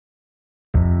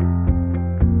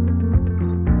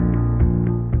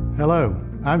Hello,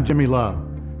 I'm Jimmy Love,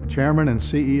 Chairman and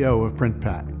CEO of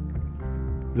Printpack.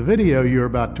 The video you're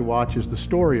about to watch is the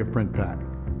story of Printpack,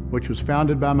 which was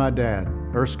founded by my dad,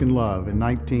 Erskine Love, in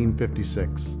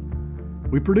 1956.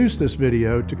 We produced this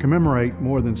video to commemorate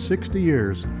more than 60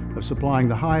 years of supplying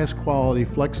the highest quality,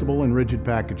 flexible, and rigid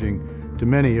packaging to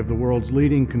many of the world's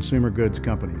leading consumer goods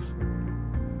companies.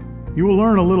 You will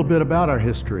learn a little bit about our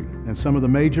history and some of the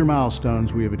major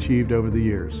milestones we have achieved over the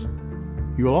years.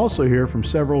 You will also hear from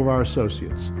several of our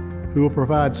associates who will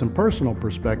provide some personal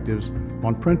perspectives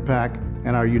on Printpack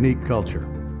and our unique culture.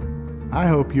 I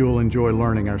hope you will enjoy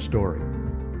learning our story.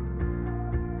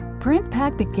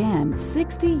 Printpack began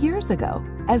 60 years ago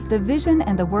as the vision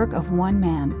and the work of one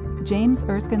man, James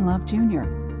Erskine Love Jr.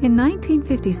 In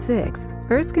 1956,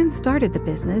 Erskine started the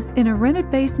business in a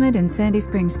rented basement in Sandy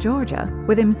Springs, Georgia,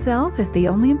 with himself as the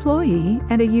only employee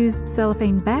and a used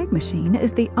cellophane bag machine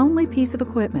as the only piece of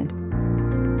equipment.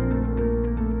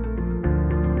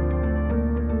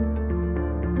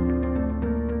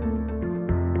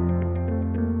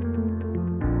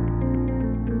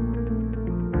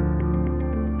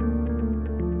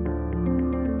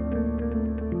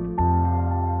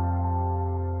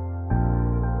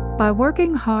 By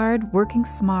working hard, working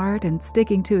smart, and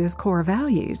sticking to his core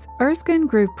values, Erskine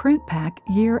grew Printpack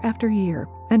year after year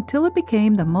until it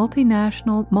became the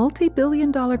multinational,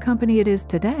 multi-billion-dollar company it is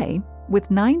today,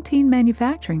 with 19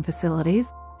 manufacturing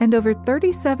facilities and over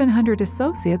 3,700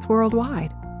 associates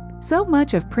worldwide. So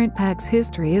much of Printpack's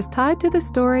history is tied to the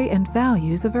story and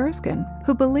values of Erskine,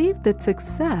 who believed that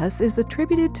success is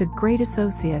attributed to great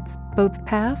associates, both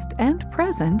past and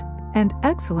present, and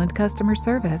excellent customer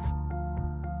service.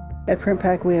 At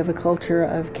Printpack, we have a culture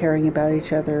of caring about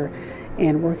each other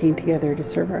and working together to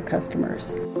serve our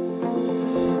customers.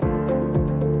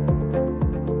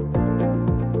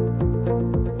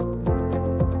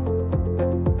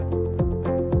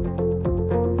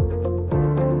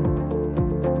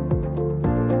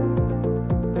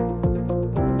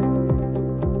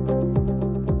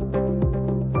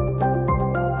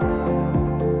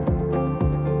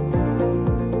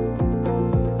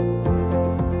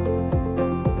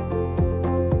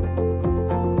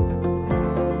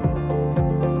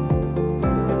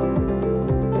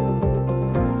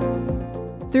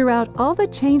 Throughout all the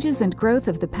changes and growth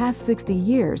of the past 60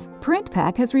 years,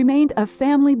 Printpack has remained a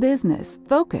family business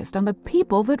focused on the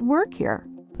people that work here.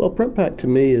 Well, Printpack to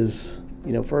me is,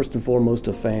 first and foremost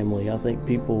a family. I think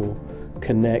people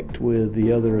connect with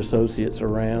the other associates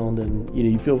around, and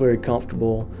you feel very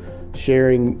comfortable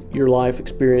sharing your life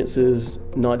experiences,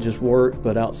 not just work,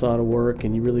 but outside of work,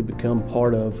 and you really become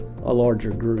part of a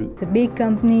larger group. It's a big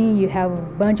company, you have a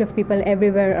bunch of people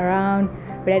everywhere around,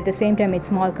 but at the same time it's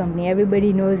a small company.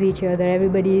 Everybody knows each other,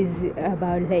 everybody's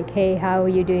about like, hey, how are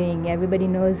you doing? Everybody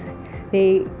knows,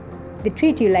 they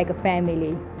treat you like a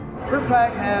family.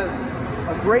 Printpack has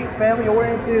a great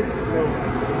family-oriented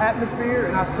atmosphere,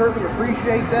 and I certainly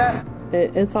appreciate that.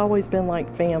 It's always been like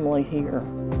family here.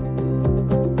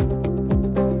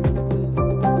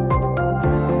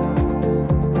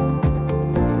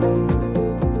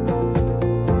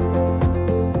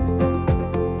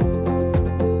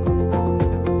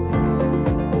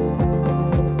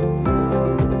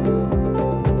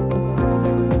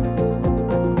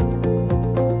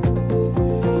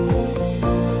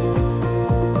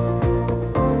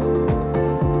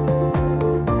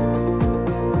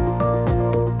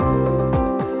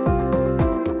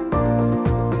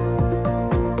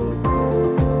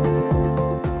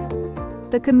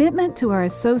 The commitment to our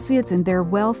associates and their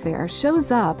welfare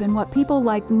shows up in what people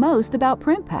like most about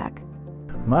Printpack.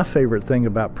 My favorite thing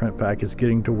about Printpack is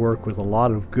getting to work with a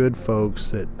lot of good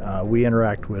folks that we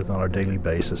interact with on a daily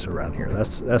basis around here.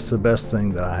 That's the best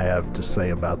thing that I have to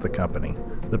say about the company,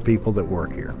 the people that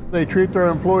work here. They treat their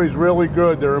employees really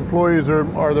good. Their employees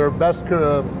are their best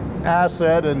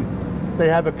asset, and they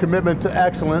have a commitment to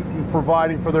excellence in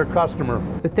providing for their customer.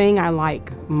 The thing I like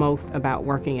most about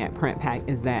working at Printpack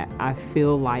is that I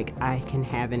feel like I can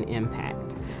have an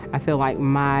impact. I feel like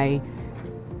my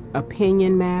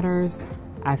opinion matters.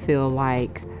 I feel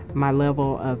like my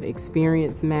level of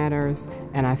experience matters,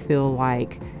 and I feel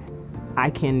like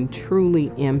I can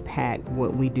truly impact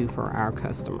what we do for our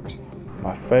customers.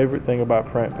 My favorite thing about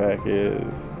Printpack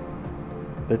is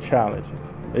the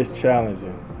challenges. It's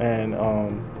challenging, and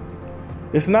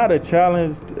it's not a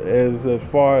challenge as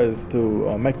far as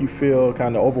to make you feel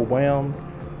kind of overwhelmed,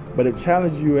 but it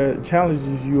challenges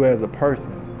you as a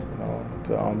person,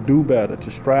 to do better,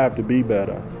 to strive to be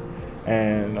better,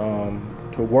 and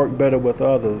to work better with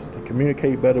others, to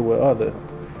communicate better with others,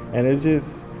 and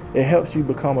it helps you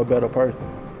become a better person.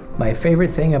 My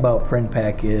favorite thing about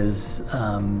Printpack is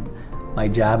My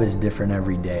job is different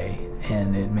every day,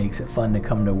 and it makes it fun to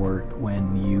come to work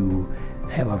when you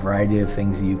have a variety of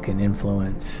things you can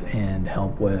influence and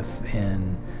help with,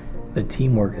 and the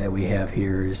teamwork that we have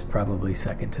here is probably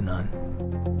second to none.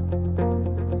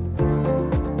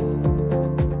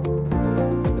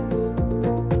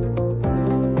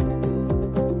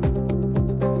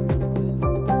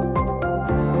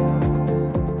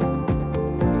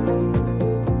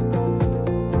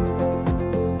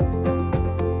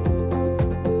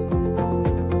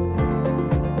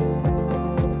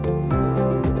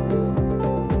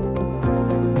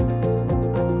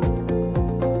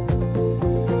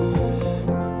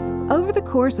 Over the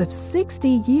course of 60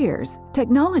 years,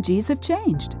 technologies have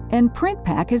changed, and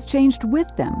Printpack has changed with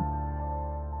them.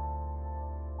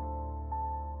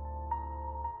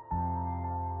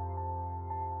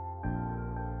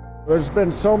 There's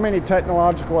been so many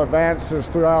technological advances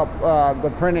throughout the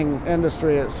printing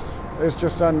industry, it's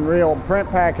just unreal.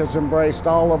 Printpack has embraced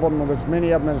all of them, with as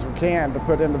many of them as we can, to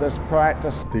put into this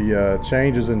practice. The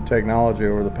changes in technology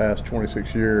over the past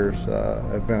 26 years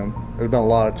there's been a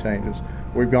lot of changes.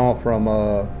 We've gone from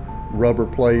rubber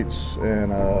plates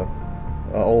and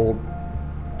old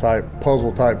type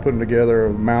puzzle type putting together,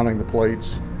 mounting the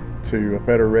plates, to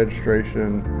better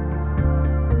registration.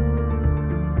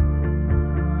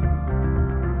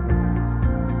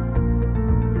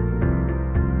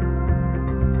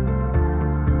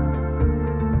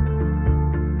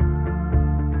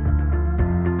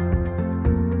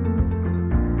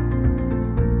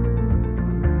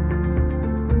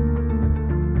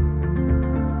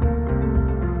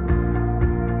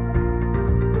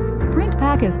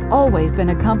 Printpack has always been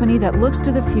a company that looks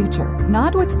to the future,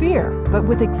 not with fear, but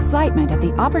with excitement at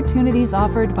the opportunities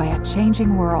offered by a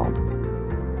changing world.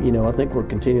 You know, I think we're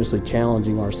continuously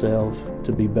challenging ourselves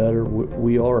to be better.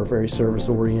 We are a very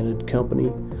service-oriented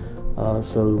company,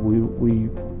 so we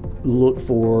look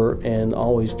for and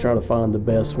always try to find the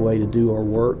best way to do our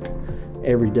work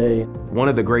every day. One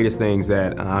of the greatest things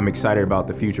that I'm excited about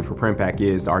the future for Printpack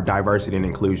is our diversity and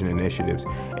inclusion initiatives,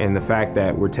 and the fact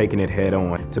that we're taking it head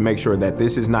on to make sure that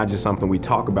this is not just something we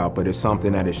talk about, but it's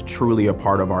something that is truly a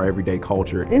part of our everyday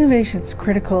culture. Innovation is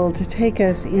critical to take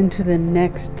us into the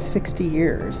next 60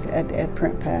 years at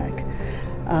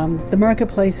Printpack. The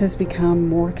marketplace has become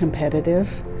more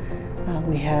competitive.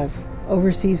 We have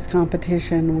overseas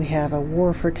competition, we have a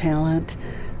war for talent.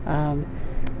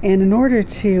 And in order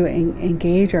to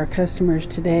engage our customers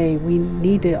today, we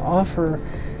need to offer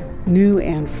new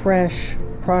and fresh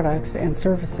products and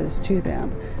services to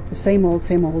them. The same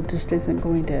old just isn't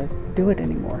going to do it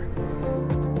anymore.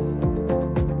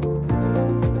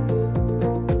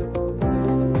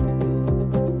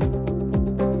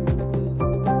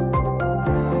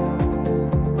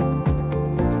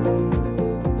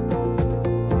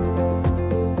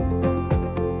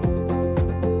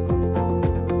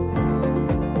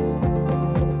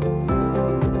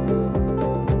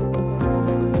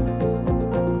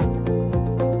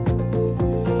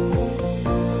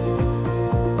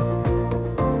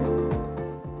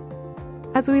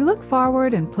 As we look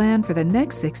forward and plan for the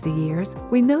next 60 years,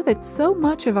 we know that so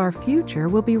much of our future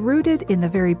will be rooted in the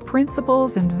very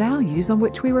principles and values on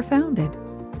which we were founded.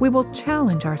 We will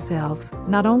challenge ourselves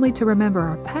not only to remember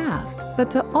our past, but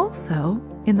to also,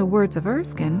 in the words of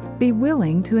Erskine, be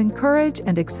willing to encourage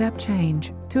and accept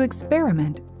change, to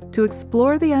experiment, to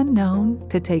explore the unknown,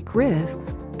 to take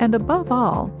risks, and above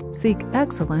all, seek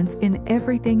excellence in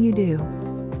everything you do.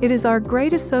 It is our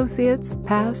great associates,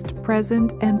 past,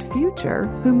 present, and future,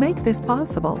 who make this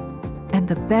possible, and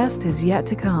the best is yet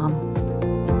to come.